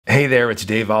Hey there, it's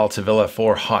Dave Altavilla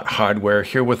for Hot Hardware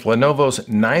here with Lenovo's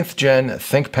 9th Gen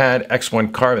ThinkPad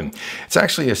X1 Carbon. It's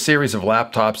actually a series of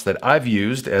laptops that I've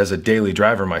used as a daily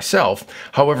driver myself.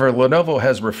 However, Lenovo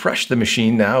has refreshed the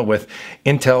machine now with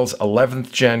Intel's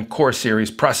 11th Gen Core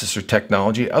Series processor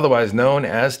technology, otherwise known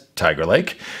as Tiger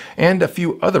Lake, and a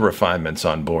few other refinements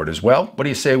on board as well. What do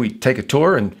you say we take a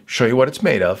tour and show you what it's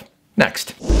made of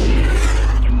next?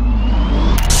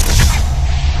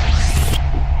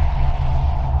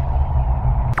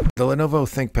 The Lenovo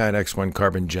ThinkPad X1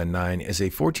 Carbon Gen 9 is a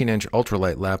 14-inch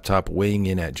ultralight laptop weighing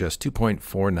in at just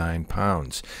 2.49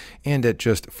 pounds, and at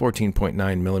just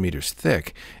 14.9 millimeters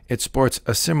thick, it sports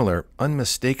a similar,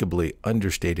 unmistakably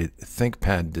understated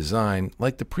ThinkPad design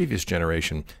like the previous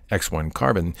generation X1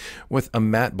 Carbon, with a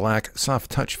matte black soft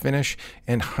touch finish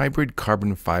and hybrid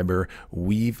carbon fiber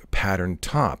weave pattern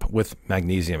top with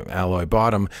magnesium alloy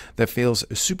bottom that feels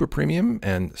super premium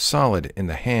and solid in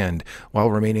the hand while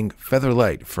remaining feather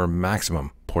light for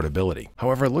maximum portability.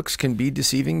 However, looks can be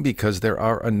deceiving because there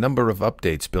are a number of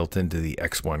updates built into the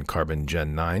X1 Carbon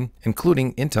Gen 9,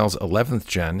 including Intel's 11th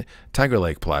Gen Tiger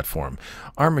Lake platform.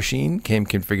 Our machine came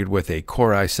configured with a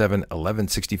Core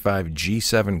i7-1165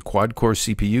 G7 quad-core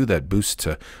CPU that boosts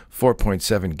to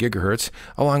 4.7 GHz,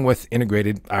 along with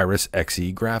integrated Iris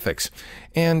Xe graphics.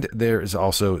 And there is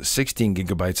also 16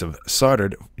 gigabytes of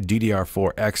soldered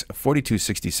DDR4X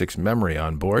 4266 memory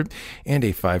on board, and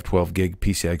a 512 gig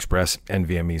PCI Express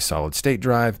NVMe solid-state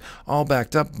drive, all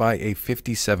backed up by a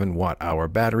 57 watt-hour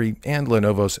battery and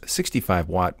Lenovo's 65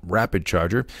 watt rapid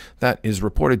charger that is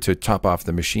reported to top off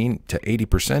the machine to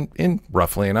 80% in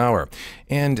roughly an hour.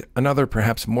 And another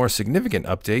perhaps more significant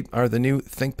update are the new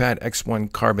ThinkPad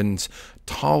X1 Carbon's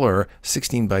taller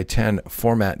 16:10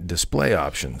 format display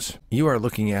options. You are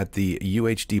looking at the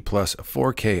UHD Plus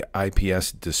 4K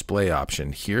IPS display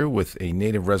option here with a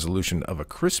native resolution of a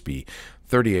crispy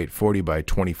 3840 by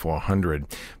 2400,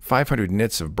 500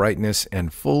 nits of brightness,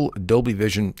 and full Dolby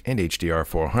Vision and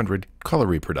HDR400 color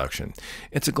reproduction.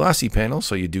 It's a glossy panel,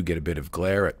 so you do get a bit of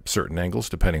glare at certain angles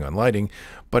depending on lighting,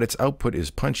 but its output is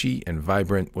punchy and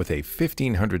vibrant with a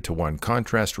 1500:1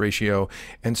 contrast ratio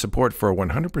and support for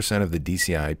 100% of the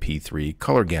DCI P3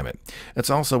 color gamut. It's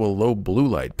also a low blue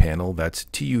light panel that's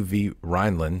TUV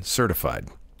Rhineland certified.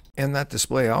 And that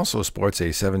display also sports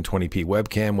a 720p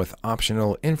webcam with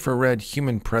optional infrared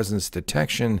human presence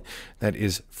detection that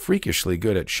is freakishly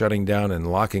good at shutting down and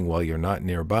locking while you're not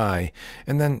nearby,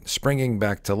 and then springing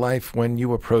back to life when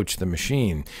you approach the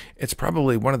machine. It's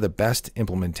probably one of the best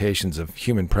implementations of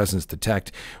human presence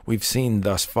detect we've seen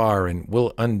thus far, and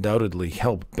will undoubtedly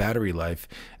help battery life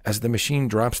as the machine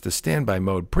drops to standby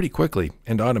mode pretty quickly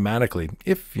and automatically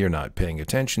if you're not paying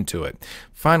attention to it.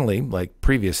 Finally, like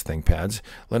previous ThinkPads,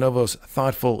 Lenovo's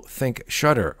thoughtful Think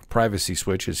Shutter privacy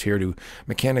switch is here to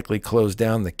mechanically close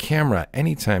down the camera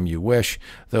anytime you wish,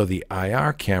 though the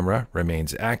IR camera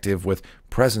remains active with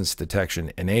presence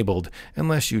detection enabled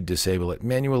unless you disable it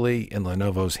manually in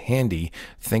Lenovo's handy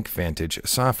ThinkVantage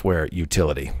software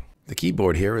utility. The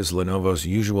keyboard here is Lenovo's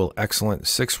usual excellent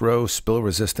 6-row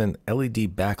spill-resistant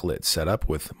LED backlit setup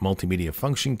with multimedia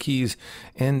function keys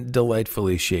and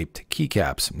delightfully shaped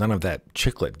keycaps. None of that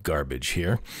chiclet garbage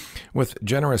here. With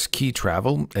generous key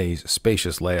travel, a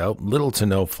spacious layout, little to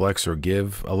no flex or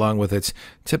give, along with its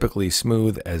typically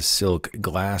smooth as silk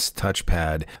glass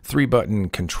touchpad,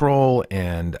 3-button control,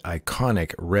 and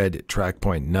iconic red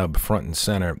trackpoint nub front and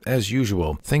center. As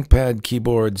usual, ThinkPad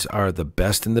keyboards are the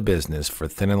best in the business for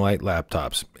thin and light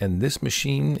laptops, and this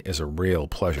machine is a real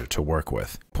pleasure to work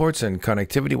with. Ports and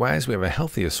connectivity wise, we have a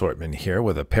healthy assortment here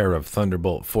with a pair of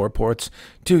Thunderbolt 4 ports,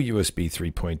 2 USB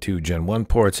 3.2 Gen 1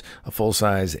 ports, a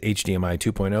full-size HDMI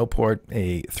 2.0 port,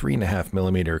 a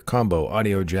 3.5mm combo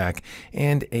audio jack,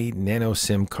 and a nano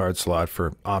SIM card slot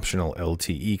for optional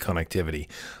LTE connectivity.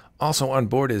 Also on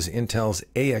board is Intel's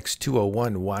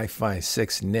AX201 Wi-Fi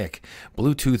 6 NIC,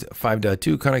 Bluetooth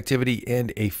 5.2 connectivity,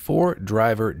 and a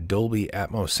 4-driver Dolby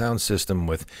Atmos sound system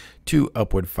with 2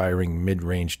 upward-firing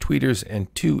mid-range tweeters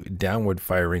and 2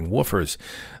 downward-firing woofers.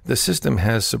 The system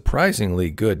has surprisingly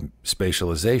good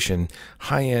spatialization,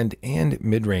 high-end and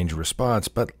mid-range response,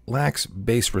 but lacks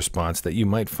bass response that you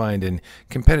might find in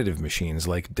competitive machines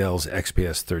like Dell's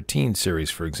XPS 13 series,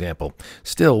 for example.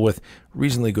 Still, with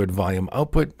reasonably good volume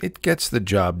output, it gets the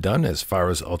job done as far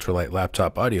as ultralight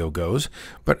laptop audio goes,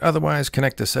 but otherwise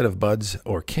connect a set of buds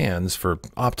or cans for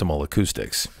optimal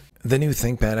acoustics. The new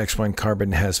ThinkPad X1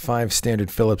 Carbon has 5 standard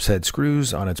Phillips head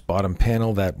screws on its bottom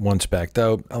panel that, once backed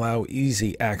out, allow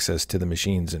easy access to the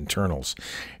machine's internals.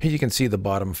 Here you can see the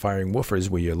bottom firing woofers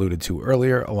we alluded to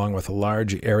earlier, along with a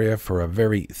large area for a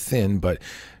very thin but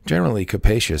generally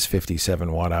capacious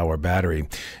 57 watt-hour battery.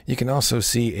 You can also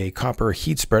see a copper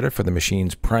heat spreader for the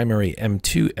machine's primary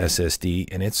M2 SSD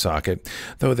in its socket,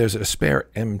 though there's a spare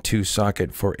M2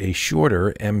 socket for a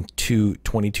shorter M2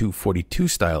 2242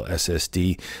 style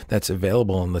SSD that's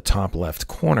available in the top left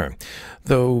corner.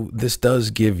 Though this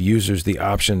does give users the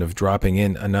option of dropping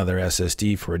in another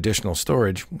SSD for additional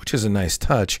storage, which is a nice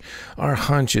touch, our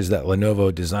hunch is that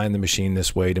Lenovo designed the machine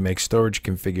this way to make storage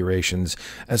configurations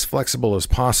as flexible as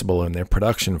possible in their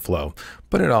production flow,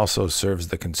 but it also serves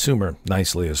the consumer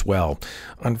nicely as well.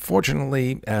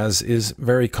 Unfortunately, as is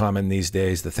very common these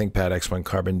days, the ThinkPad X1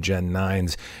 Carbon Gen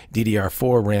 9's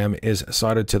DDR4 RAM is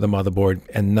soldered to the motherboard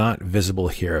and not visible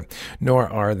here, nor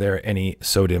are there any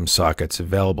SODIMM sockets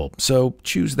available. So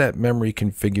choose that memory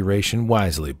configuration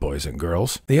wisely, boys and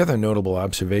girls. The other notable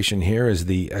observation here is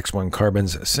the X1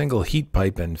 Carbon's single heat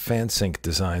pipe and fan sink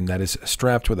design that is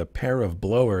strapped with a pair of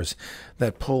blowers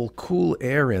that pull cool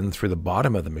air in through the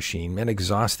bottom of the machine and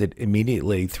exhaust it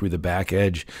immediately through the back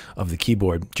edge of the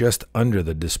keyboard just under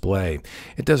the display.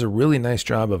 It does a really nice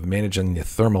job of managing the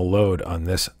thermal load on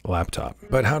this laptop.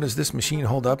 But how does this machine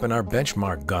hold up in our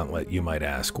benchmark gauntlet, you might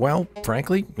ask? Well,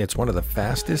 frankly, it's one of the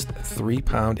fastest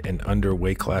 3-pound and under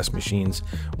weight class machines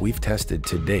we've tested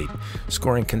to date,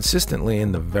 scoring consistently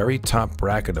in the very top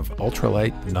bracket of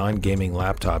ultralight non-gaming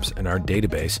laptops in our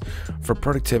database for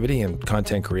productivity and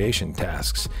content creation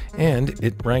tasks. And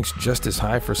it ranks just as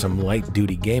high for some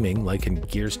light-duty gaming like in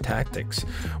Gears Tactics,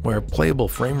 where playable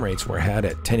frame rates were had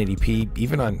at 1080p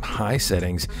even on high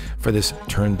settings for this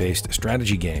turn-based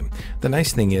strategy game. The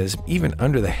nice thing is, even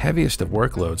under the heaviest of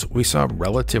workloads, we saw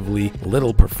relatively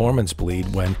little performance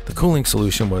bleed when the cooling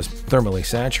solution was thermally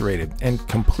saturated, and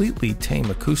completely tame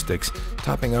acoustics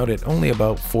topping out at only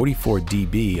about 44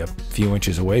 dB, a few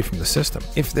inches away from the system.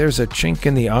 If there's a chink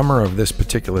in the armor of this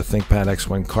particular ThinkPad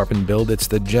X1 Carbon build, it's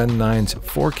the Gen 9's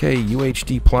 4K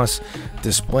UHD Plus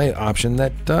display option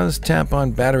that does tap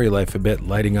on battery life a bit,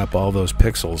 lighting up all those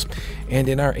pixels. And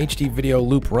in our HD video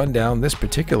loop rundown, this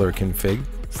particular config,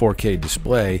 4K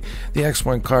display, the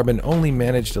X1 Carbon only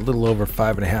managed a little over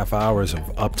 5.5 hours of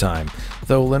uptime,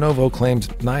 though Lenovo claims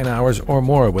 9 hours or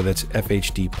more with its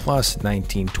FHD Plus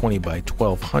 1920 by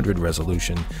 1200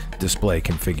 resolution display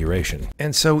configuration.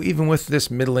 And so even with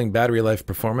this middling battery life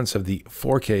performance of the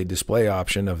 4K display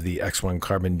option of the X1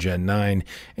 Carbon Gen 9,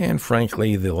 and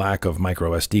frankly the lack of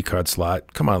micro SD card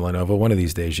slot, come on Lenovo, one of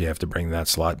these days you have to bring that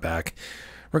slot back.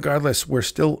 Regardless, we're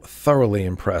still thoroughly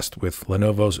impressed with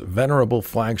Lenovo's venerable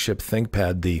flagship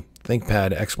ThinkPad, the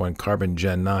ThinkPad X1 Carbon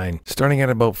Gen 9. Starting at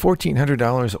about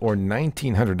 $1,400 or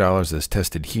 $1,900 as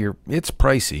tested here, it's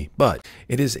pricey, but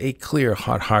it is a clear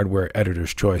hot hardware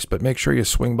editor's choice. But make sure you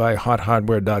swing by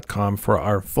hothardware.com for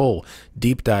our full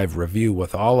deep dive review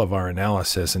with all of our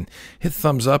analysis, and hit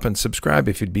thumbs up and subscribe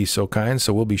if you'd be so kind,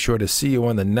 so we'll be sure to see you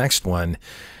on the next one.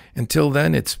 Until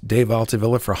then, it's Dave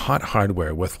Altavilla for Hot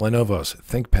Hardware with Lenovo's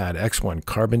ThinkPad X1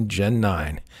 Carbon Gen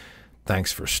 9.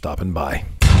 Thanks for stopping by.